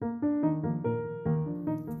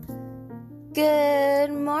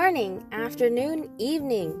Good morning, afternoon,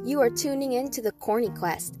 evening. You are tuning in to the Corny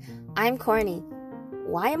Quest. I'm Corny.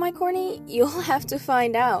 Why am I corny? You'll have to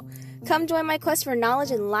find out. Come join my quest for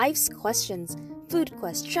knowledge and life's questions. Food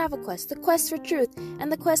quest, travel quest, the quest for truth,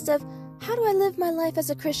 and the quest of how do I live my life as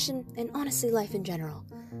a Christian and honestly life in general.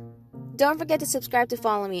 Don't forget to subscribe to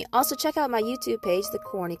follow me. Also check out my YouTube page, The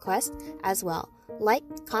Corny Quest, as well. Like,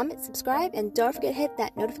 comment, subscribe, and don't forget to hit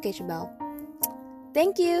that notification bell.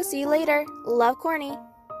 Thank you. See you later. Love, Corny.